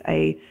has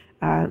a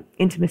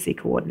intimacy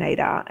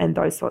coordinator and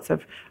those sorts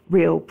of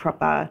real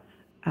proper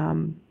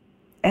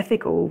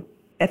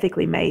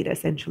ethically made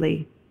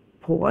essentially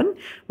porn,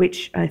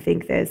 which I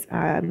think there's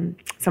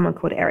someone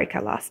called Erica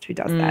Lust who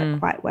does that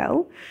quite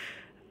well.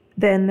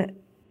 Then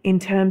in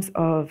terms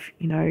of,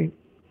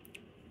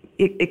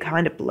 it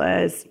kind of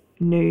blurs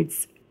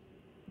nudes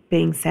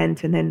being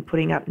sent and then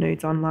putting up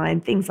nudes online.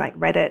 Things like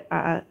Reddit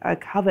are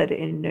covered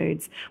in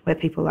nudes where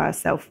people are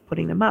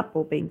self-putting them up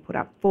or being put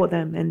up for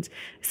them. And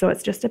so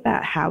it's just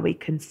about how we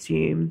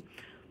consume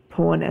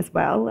porn as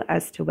well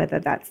as to whether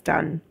that's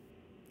done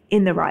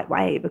in the right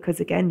way.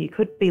 Because, again, you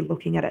could be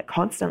looking at it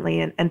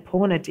constantly and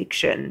porn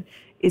addiction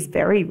is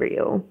very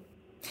real.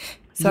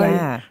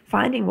 So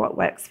finding what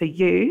works for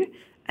you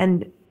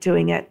and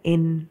doing it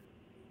in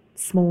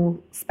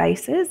small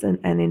spaces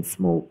and in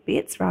small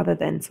bits rather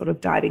than sort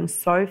of diving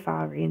so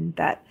far in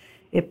that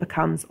it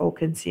becomes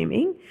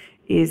all-consuming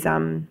is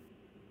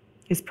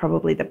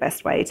probably the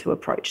best way to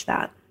approach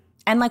that.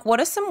 And like, what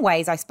are some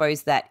ways, I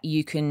suppose, that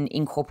you can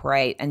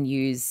incorporate and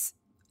use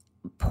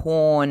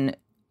porn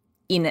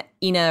in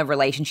a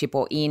relationship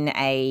or in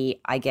a,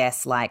 I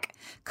guess, like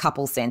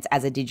couple sense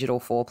as a digital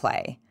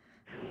foreplay?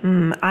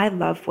 I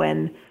love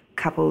when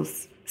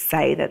couples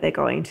say that they're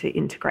going to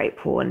integrate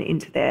porn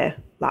into their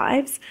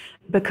lives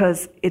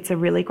because it's a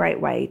really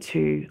great way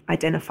to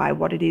identify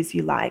what it is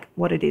you like,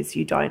 what it is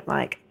you don't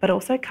like, but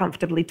also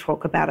comfortably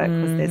talk about it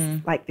because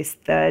there's like this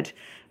third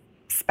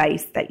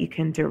space that you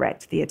can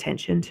direct the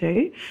attention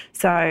to.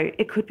 So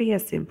it could be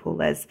as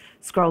simple as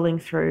scrolling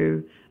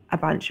through a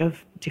bunch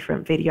of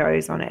different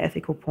videos on an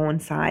ethical porn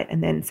site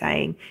and then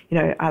saying,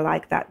 I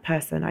like that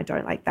person, I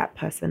don't like that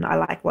person, I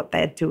like what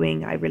they're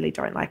doing, I really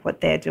don't like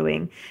what they're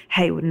doing.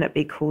 Hey, wouldn't it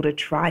be cool to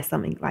try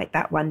something like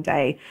that one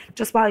day?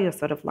 Just while you're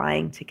sort of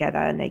lying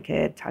together,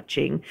 naked,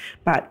 touching.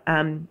 But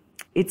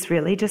it's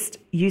really just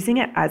using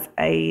it as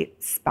a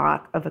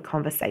spark of a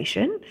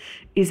conversation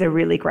is a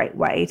really great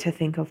way to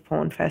think of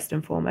porn first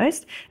and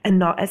foremost, and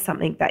not as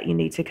something that you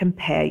need to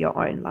compare your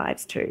own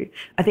lives to.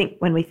 I think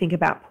when we think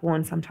about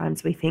porn,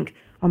 sometimes we think,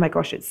 oh my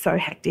gosh, it's so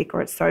hectic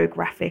or it's so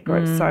graphic or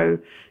it's so,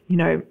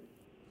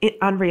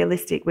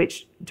 unrealistic,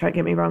 which, don't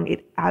get me wrong,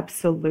 it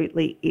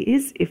absolutely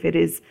is if it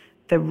is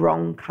the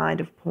wrong kind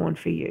of porn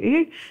for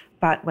you.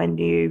 But when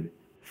you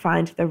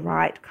find the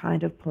right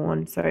kind of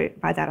porn, so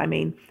by that I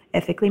mean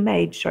ethically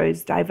made,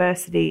 shows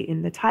diversity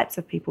in the types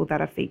of people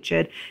that are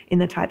featured, in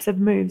the types of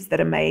moves that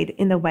are made,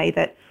 in the way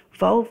that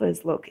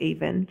vulvas look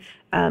even,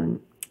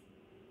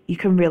 you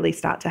can really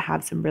start to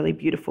have some really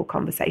beautiful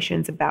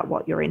conversations about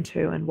what you're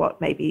into and what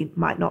maybe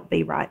might not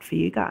be right for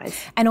you guys.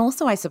 And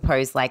also, I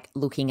suppose, like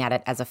looking at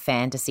it as a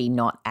fantasy,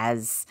 not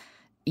as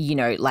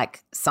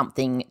like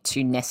something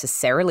to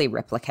necessarily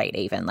replicate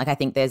even. Like I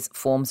think there's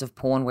forms of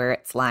porn where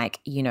it's like,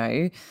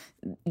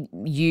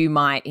 you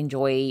might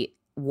enjoy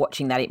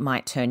watching that, it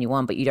might turn you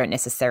on, but you don't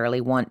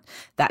necessarily want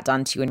that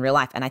done to you in real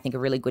life. And I think a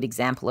really good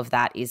example of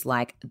that is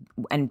like,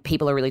 and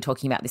people are really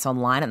talking about this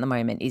online at the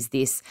moment, is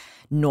this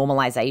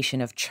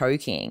normalization of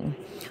choking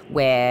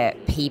where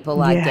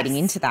people are getting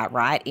into that,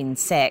 right, in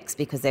sex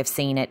because they've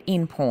seen it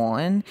in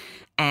porn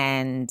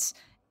and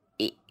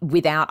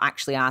without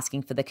actually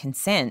asking for the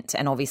consent.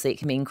 And obviously it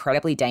can be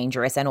incredibly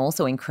dangerous and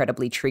also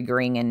incredibly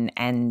triggering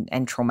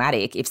and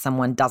traumatic if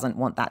someone doesn't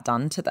want that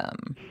done to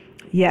them.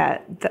 Yeah,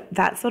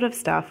 that sort of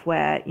stuff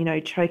where,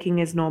 choking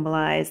is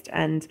normalized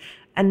and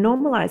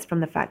normalized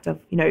from the fact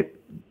of,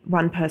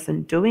 one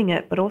person doing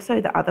it, but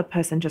also the other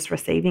person just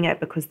receiving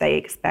it because they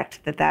expect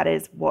that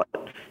is what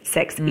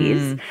sex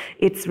is.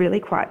 It's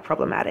really quite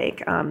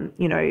problematic.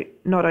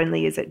 Not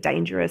only is it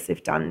dangerous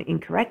if done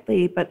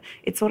incorrectly, but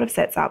it sort of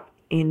sets up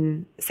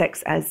in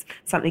sex as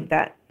something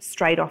that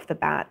straight off the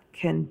bat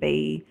can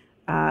be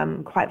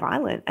quite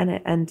violent,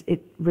 and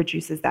it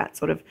reduces that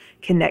sort of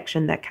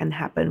connection that can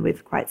happen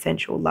with quite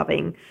sensual,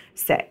 loving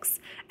sex.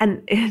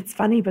 And it's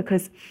funny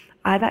because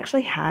I've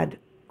actually had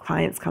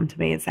clients come to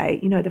me and say,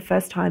 the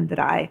first time that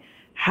I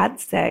had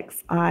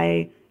sex,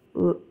 I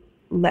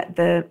let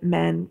the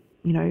man,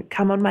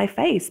 come on my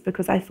face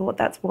because I thought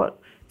that's what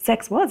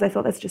sex was. I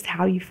thought that's just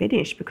how you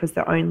finish because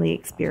the only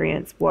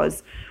experience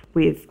was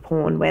with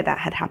porn where that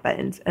had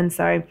happened. And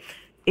so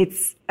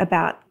it's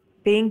about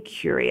being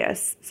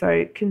curious.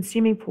 So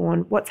consuming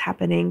porn, what's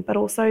happening, but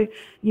also,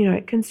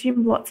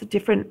 consume lots of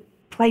different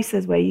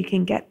places where you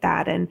can get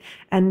that,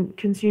 and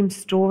consume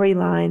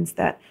storylines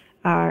that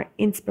are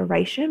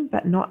inspiration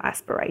but not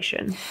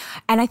aspiration.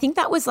 And I think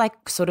that was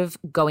like sort of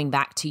going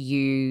back to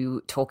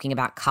you talking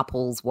about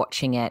couples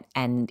watching it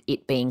and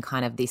it being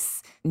kind of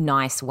this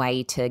nice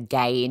way to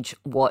gauge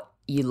what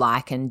you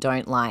like and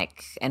don't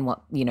like and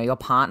what, your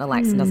partner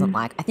likes and doesn't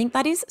like. I think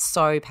that is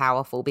so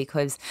powerful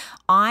because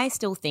I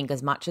still think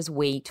as much as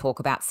we talk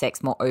about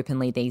sex more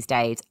openly these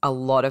days, a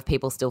lot of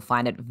people still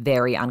find it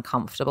very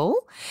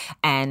uncomfortable.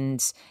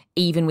 And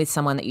even with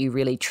someone that you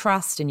really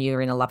trust and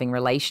you're in a loving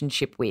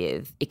relationship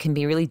with, it can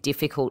be really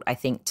difficult, I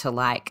think, to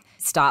like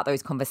start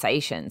those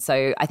conversations.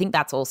 So I think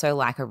that's also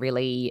like a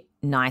really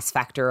nice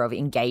factor of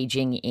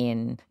engaging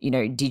in,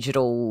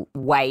 digital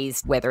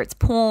ways, whether it's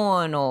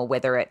porn or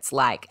whether it's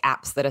like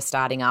apps that are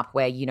starting up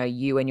where,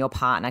 you and your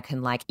partner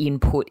can like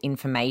input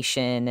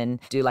information and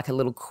do like a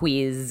little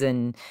quiz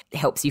and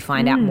helps you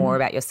find out more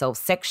about yourself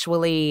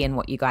sexually and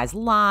what you guys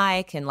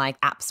like, and like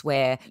apps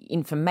where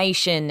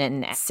information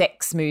and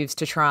sex moves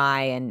to try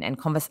and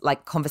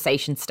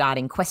conversation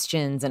starting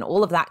questions and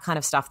all of that kind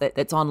of stuff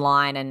that's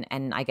online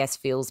and I guess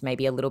feels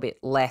maybe a little bit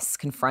less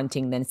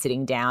confronting than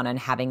sitting down and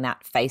having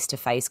that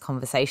face-to-face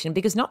conversation,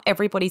 because not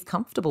everybody's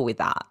comfortable with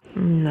that.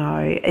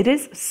 No, it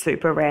is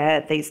super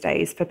rare these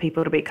days for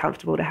people to be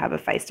comfortable to have a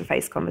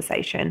face-to-face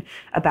conversation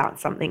about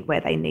something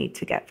where they need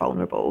to get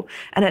vulnerable.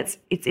 And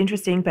it's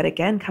interesting, but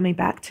again, coming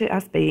back to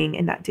us being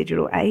in that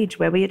digital age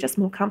where we are just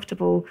more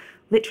comfortable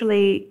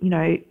literally,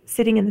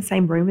 sitting in the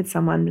same room with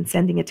someone and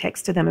sending a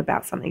text to them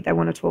about something they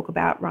want to talk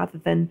about rather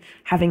than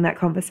having that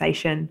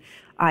conversation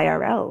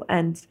IRL.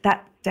 And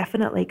that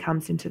definitely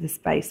comes into the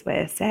space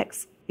where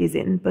sex is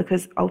in,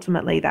 because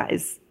ultimately that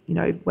is,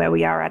 where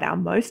we are at our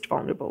most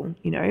vulnerable.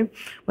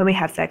 When we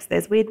have sex,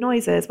 there's weird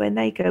noises, we're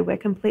naked, we're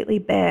completely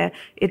bare.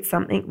 It's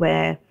something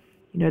where,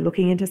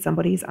 looking into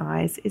somebody's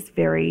eyes is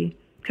very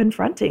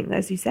confronting,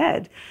 as you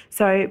said.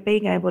 So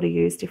being able to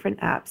use different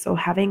apps or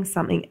having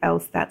something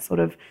else that sort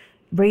of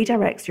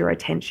redirects your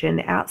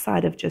attention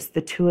outside of just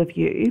the two of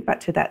you, but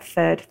to that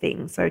third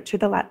thing, so to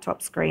the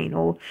laptop screen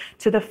or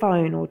to the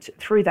phone or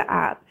through the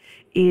app,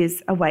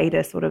 is a way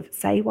to sort of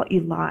say what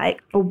you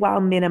like, or while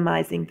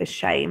minimizing the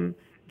shame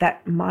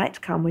that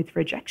might come with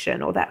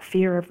rejection, or that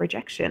fear of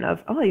rejection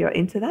of, oh, you're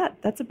into that?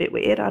 That's a bit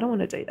weird. I don't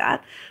want to do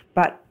that.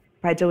 But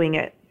by doing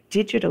it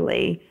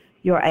digitally,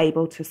 you're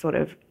able to sort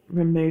of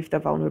remove the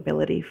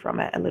vulnerability from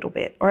it a little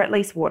bit, or at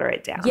least water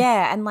it down.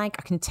 Yeah, and like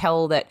I can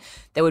tell that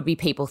there would be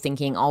people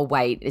thinking, oh,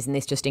 wait, isn't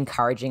this just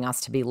encouraging us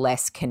to be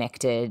less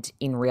connected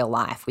in real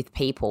life with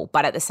people?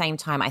 But at the same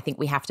time, I think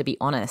we have to be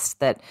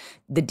honest that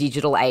the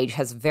digital age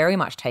has very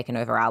much taken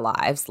over our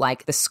lives.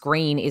 Like the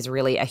screen is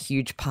really a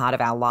huge part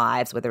of our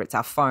lives, whether it's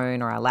our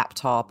phone or our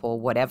laptop or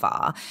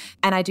whatever.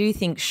 And I do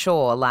think,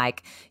 sure,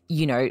 like,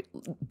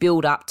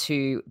 build up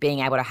to being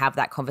able to have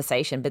that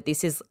conversation. But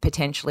this is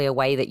potentially a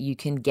way that you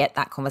can get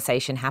that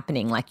conversation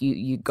happening. Like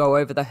you go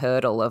over the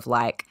hurdle of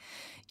like,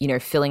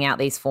 filling out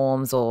these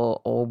forms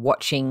or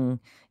watching,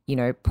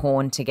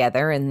 porn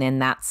together. And then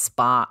that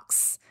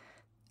sparks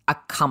a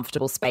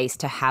comfortable space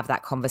to have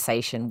that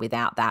conversation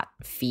without that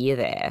fear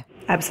there.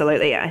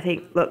 Absolutely. I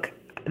think, look,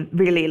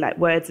 really like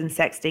words and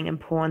sexting and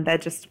porn, they're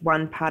just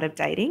one part of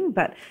dating,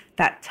 but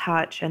that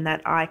touch and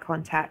that eye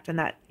contact and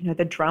that,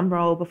 the drum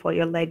roll before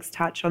your legs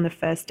touch on the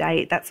first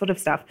date, that sort of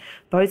stuff,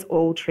 those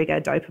all trigger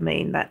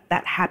dopamine,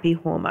 that happy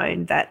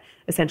hormone that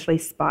essentially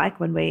spike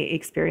when we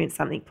experience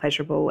something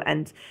pleasurable,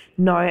 and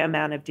no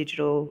amount of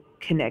digital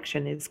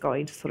connection is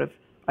going to sort of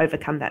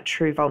overcome that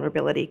true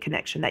vulnerability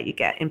connection that you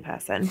get in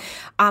person.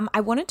 I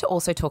wanted to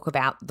also talk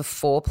about the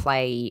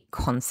foreplay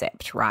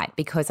concept, right?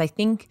 Because I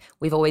think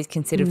we've always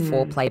considered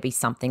foreplay to be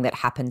something that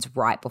happens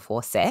right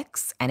before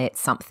sex, and it's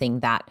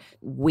something that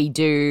we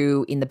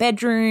do in the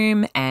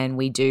bedroom and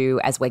we do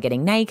as we're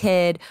getting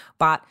naked,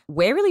 but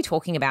we're really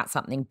talking about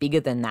something bigger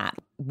than that.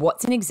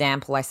 What's an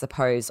example, I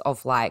suppose,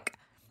 of like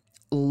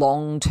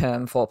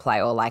long-term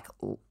foreplay or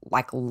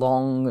like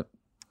long,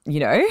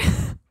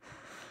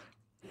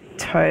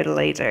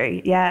 Totally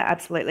do. Yeah,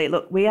 absolutely.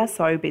 Look, we are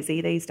so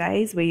busy these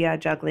days. We are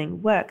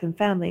juggling work and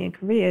family and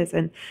careers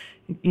and,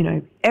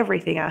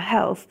 everything, our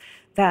health,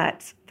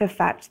 that the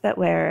fact that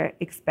we're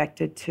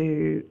expected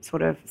to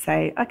sort of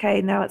say,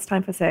 okay, now it's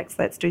time for sex,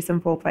 let's do some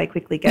foreplay,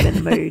 quickly get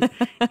in the mood,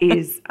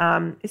 is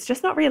it's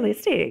just not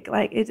realistic.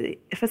 Like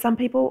for some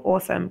people,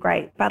 awesome,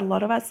 great. But a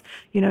lot of us,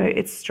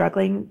 it's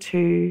struggling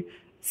to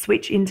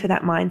switch into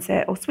that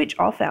mindset or switch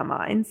off our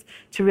minds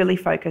to really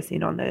focus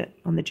in on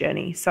the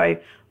journey. So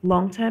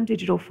long-term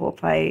digital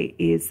foreplay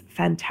is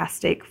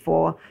fantastic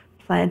for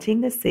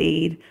planting the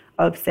seed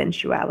of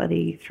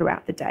sensuality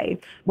throughout the day.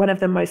 One of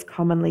the most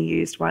commonly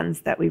used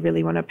ones that we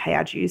really want to pay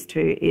our dues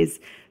to is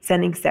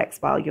sending sex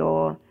while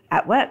you're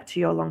at work to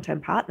your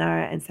long-term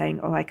partner and saying,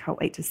 oh, I can't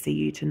wait to see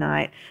you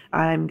tonight.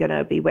 I'm going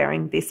to be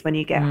wearing this when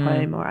you get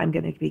home, or I'm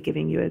going to be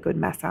giving you a good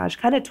massage,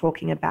 kind of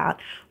talking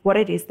about what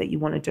it is that you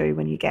want to do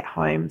when you get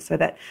home, so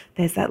that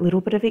there's that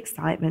little bit of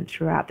excitement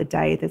throughout the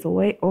day. There's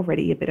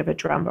already a bit of a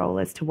drum roll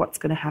as to what's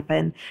going to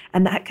happen.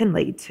 And that can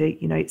lead to,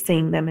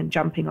 seeing them and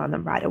jumping on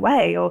them right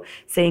away, or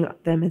seeing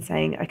them and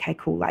saying, okay,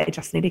 cool, I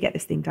just need to get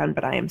this thing done,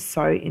 but I am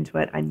so into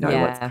it. I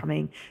know what's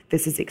coming.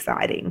 This is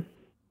exciting.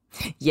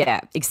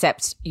 Yeah,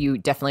 except you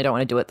definitely don't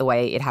want to do it the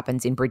way it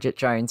happens in Bridget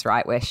Jones,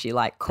 right? Where she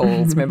like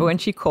calls, remember when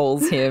she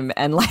calls him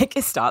and like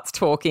starts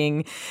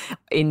talking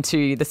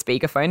into the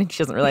speakerphone and she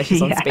doesn't realize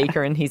she's on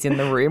speaker and he's in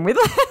the room with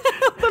her.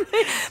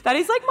 That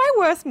is like my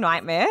worst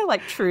nightmare.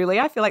 Like truly,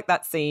 I feel like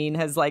that scene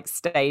has like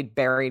stayed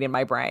buried in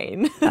my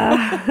brain.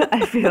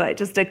 I feel like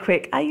just a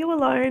quick, are you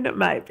alone?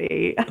 Might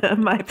be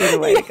the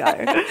way to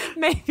go.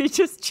 Maybe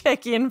just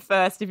check in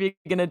first if you're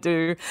going to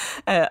do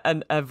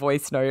a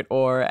voice note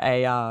or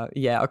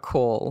a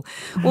call.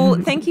 Well,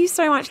 thank you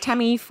so much,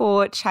 Tammi,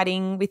 for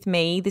chatting with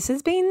me. This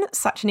has been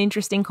such an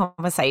interesting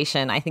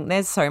conversation. I think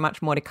there's so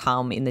much more to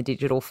come in the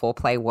digital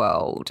foreplay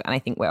world, and I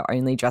think we're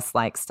only just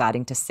like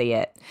starting to see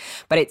it.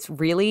 But it's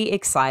really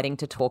exciting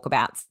to talk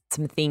about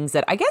some things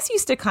that I guess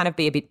used to kind of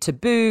be a bit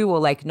taboo or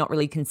like not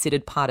really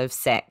considered part of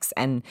sex,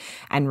 and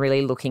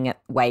really looking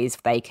at ways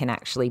they can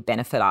actually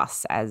benefit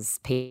us as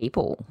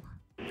people.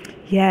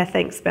 Yeah,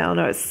 thanks, Mel.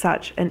 No, it's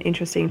such an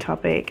interesting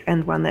topic,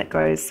 and one that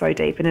goes so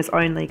deep and is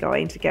only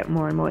going to get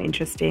more and more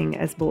interesting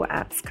as more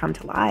apps come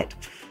to light.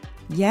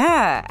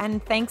 Yeah,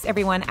 and thanks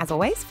everyone as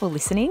always for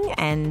listening,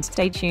 and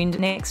stay tuned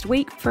next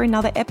week for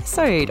another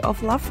episode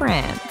of Love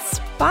Rants.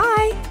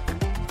 Bye.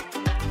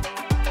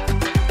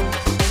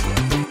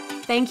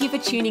 Thank you for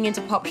tuning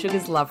into Pop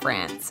Sugar's Love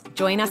Rants.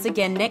 Join us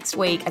again next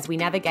week as we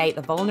navigate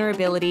the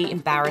vulnerability,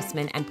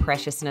 embarrassment and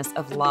preciousness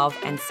of love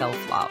and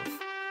self-love.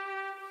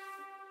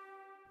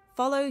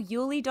 Follow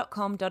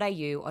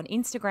yuli.com.au on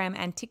Instagram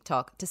and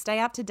TikTok to stay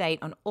up to date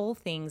on all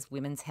things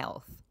women's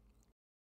health.